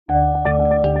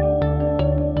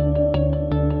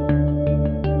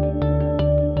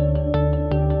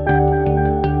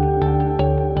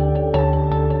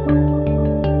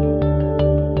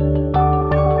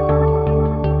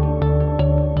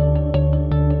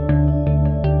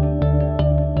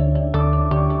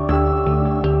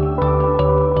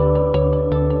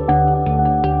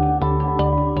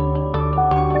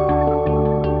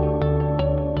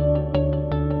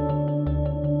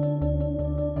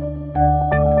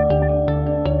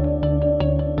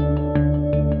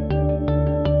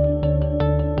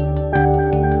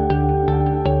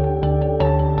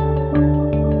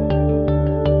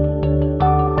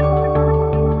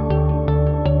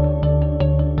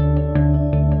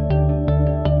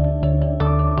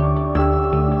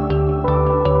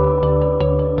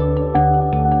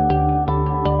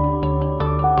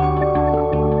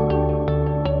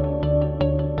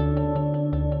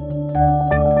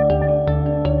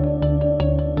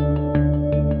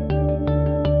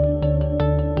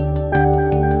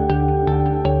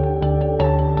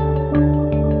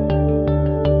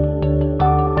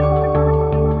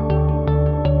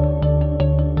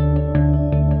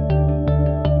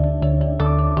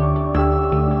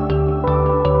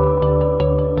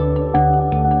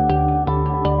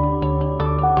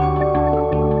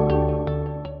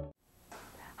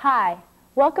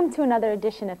Welcome to another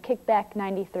edition of Kickback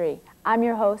 93. I'm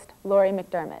your host, Lori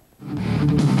McDermott.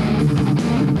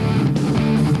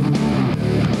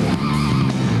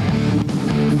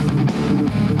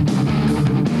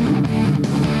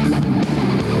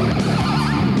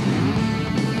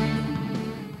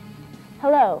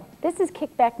 Hello, this is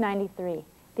Kickback 93,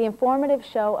 the informative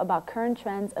show about current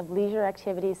trends of leisure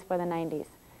activities for the 90s.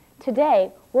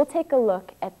 Today, we'll take a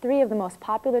look at 3 of the most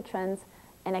popular trends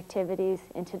and activities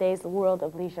in today's world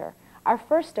of leisure. Our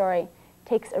first story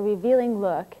takes a revealing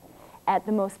look at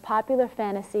the most popular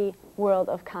fantasy world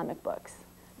of comic books.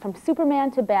 From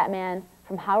Superman to Batman,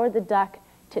 from Howard the Duck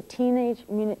to Teenage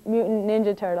Mutant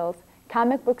Ninja Turtles,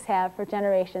 comic books have, for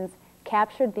generations,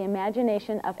 captured the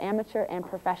imagination of amateur and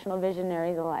professional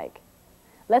visionaries alike.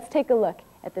 Let's take a look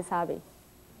at this hobby.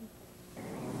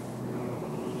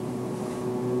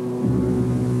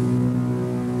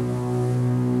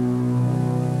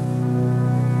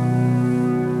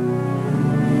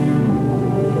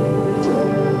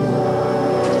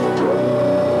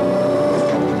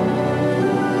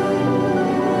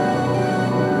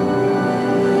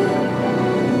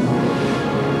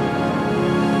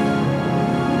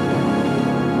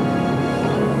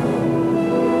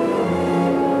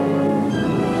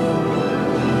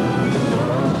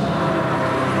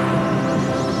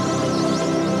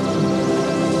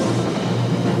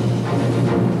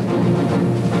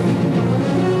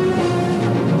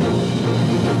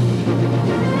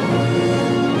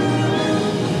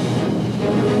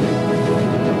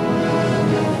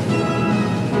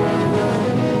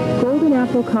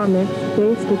 Comics,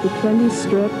 based at the trendy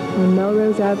strip on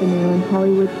Melrose Avenue in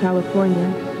Hollywood, California,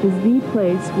 is the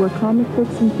place where comic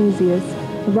books enthusiasts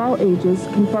of all ages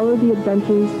can follow the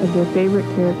adventures of their favorite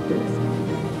characters.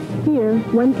 Here,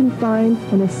 one can find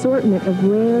an assortment of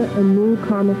rare and new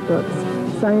comic books,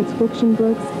 science fiction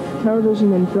books,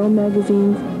 television and film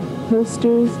magazines,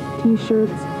 posters,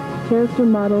 t-shirts, character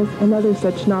models, and other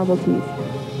such novelties.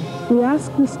 We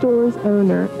asked the store's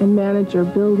owner and manager,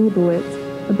 Bill Liebowitz,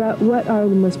 about what are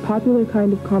the most popular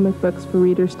kind of comic books for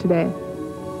readers today.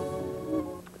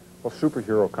 Well,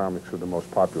 superhero comics are the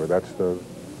most popular. That's the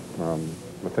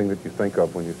thing that you think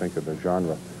of when you think of the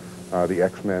genre. The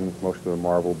X-Men, most of the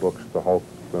Marvel books, the Hulk,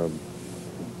 the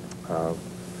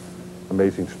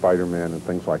Amazing Spider-Man, and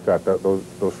things like that.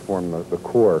 Those form the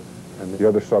core. And the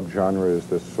other subgenre is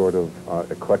this sort of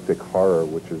eclectic horror,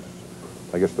 which is,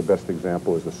 I guess the best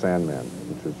example is The Sandman,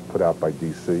 which is put out by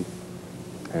DC.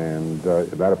 And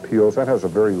that appeals. That has a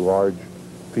very large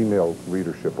female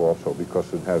readership also,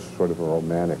 because it has sort of a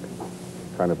romantic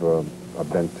kind of a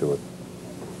bent to it.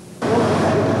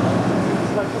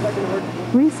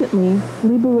 Recently,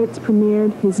 Liebowitz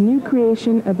premiered his new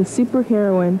creation of a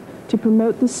superheroine to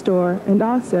promote the store and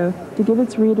also to give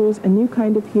its readers a new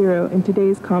kind of hero in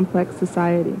today's complex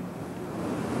society.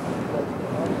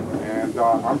 And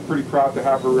I'm pretty proud to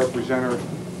have her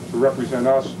represent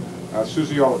us,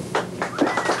 Susie Owen.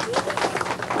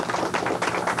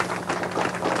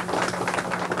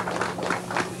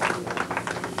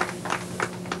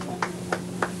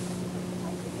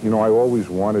 You know, I always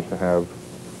wanted to have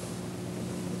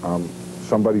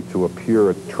somebody to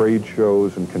appear at trade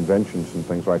shows and conventions and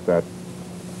things like that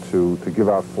to give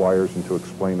out flyers and to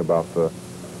explain about the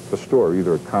store,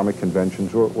 either at comic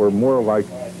conventions or more like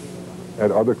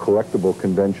at other collectible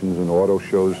conventions and auto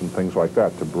shows and things like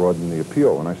that, to broaden the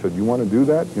appeal. And I said, you want to do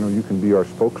that? You know, you can be our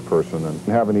spokesperson. And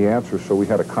have any answers, so we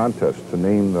had a contest to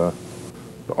name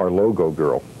our logo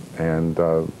girl. And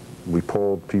we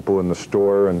polled people in the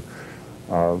store and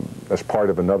as part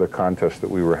of another contest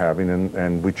that we were having,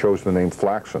 and we chose the name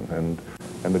Flaxen.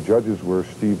 And the judges were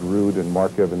Steve Rude and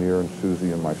Mark Evanier and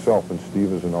Susie and myself, and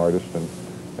Steve is an artist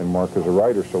and Mark is a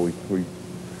writer. So we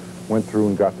went through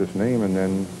and got this name, and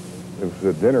then it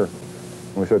was at dinner,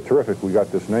 and we said, terrific, we got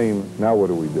this name, now what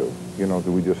do we do? You know,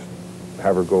 do we just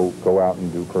have her go out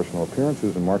and do personal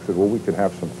appearances? And Mark said, well, we could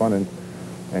have some fun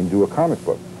and do a comic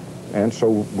book. And so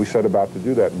we set about to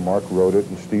do that, and Mark wrote it,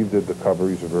 and Steve did the cover.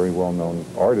 He's a very well-known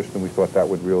artist, and we thought that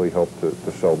would really help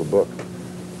to sell the book.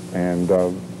 And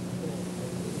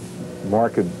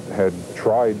Mark had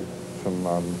tried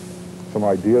some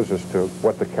ideas as to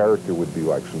what the character would be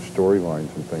like, some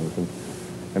storylines and things.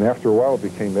 And after a while, it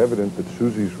became evident that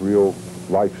Susie's real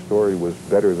life story was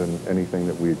better than anything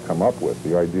that we had come up with.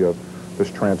 The idea of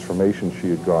this transformation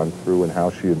she had gone through and how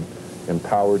she had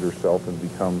empowered herself and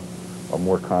become a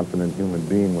more confident human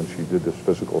being when she did this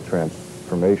physical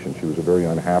transformation. She was a very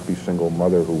unhappy single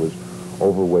mother who was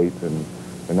overweight and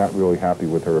not really happy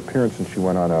with her appearance, and she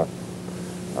went on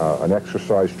an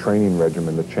exercise training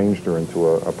regimen that changed her into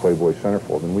a Playboy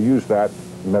centerfold. And we used that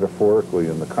metaphorically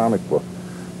in the comic book.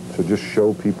 to just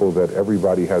show people that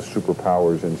everybody has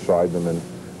superpowers inside them,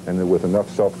 and with enough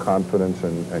self-confidence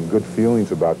and good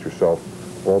feelings about yourself,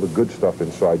 all the good stuff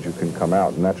inside you can come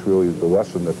out. And that's really the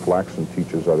lesson that Flaxen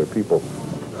teaches other people.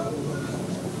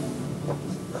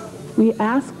 We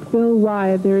asked Bill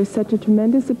why there is such a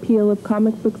tremendous appeal of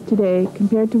comic books today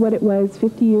compared to what it was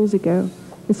 50 years ago,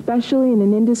 especially in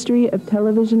an industry of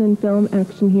television and film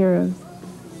action heroes.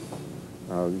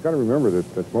 You've got to remember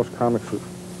that most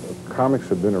comics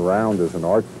have been around as an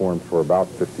art form for about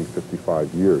 50,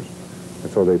 55 years.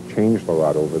 And so they've changed a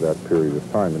lot over that period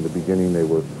of time. In the beginning, they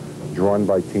were drawn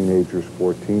by teenagers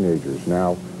for teenagers.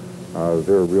 Now,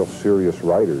 there are real serious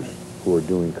writers who are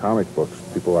doing comic books,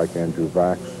 people like Andrew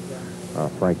Vax,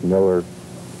 Frank Miller,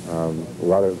 a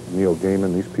lot of Neil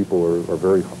Gaiman. These people are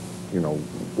very,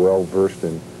 well-versed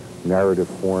in narrative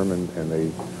form, and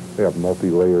they have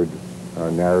multi-layered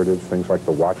narratives, things like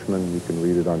The Watchmen. You can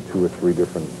read it on 2 or 3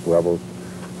 different levels.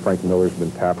 Frank Miller's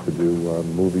been tapped to do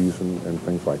movies and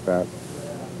things like that.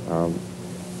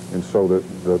 And so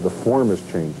the form has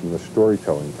changed, and the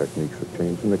storytelling techniques have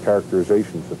changed, and the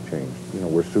characterizations have changed.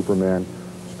 Where Superman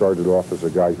started off as a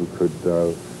guy who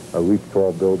could leap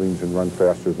tall buildings and run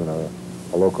faster than a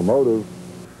locomotive,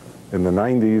 in the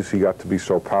 90s he got to be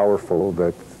so powerful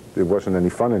that it wasn't any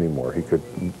fun anymore. He could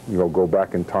go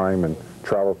back in time and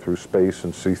travel through space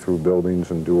and see through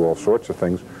buildings and do all sorts of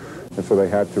things. And so they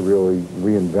had to really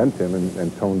reinvent him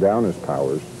and tone down his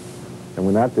powers. And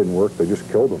when that didn't work, they just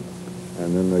killed him.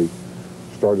 And then they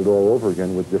started all over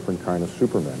again with different kind of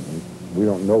Supermen. And we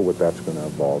don't know what that's going to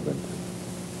evolve into.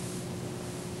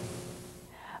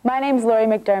 My name's Lori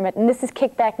McDermott, and this is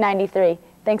Kickback 93.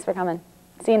 Thanks for coming.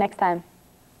 See you next time.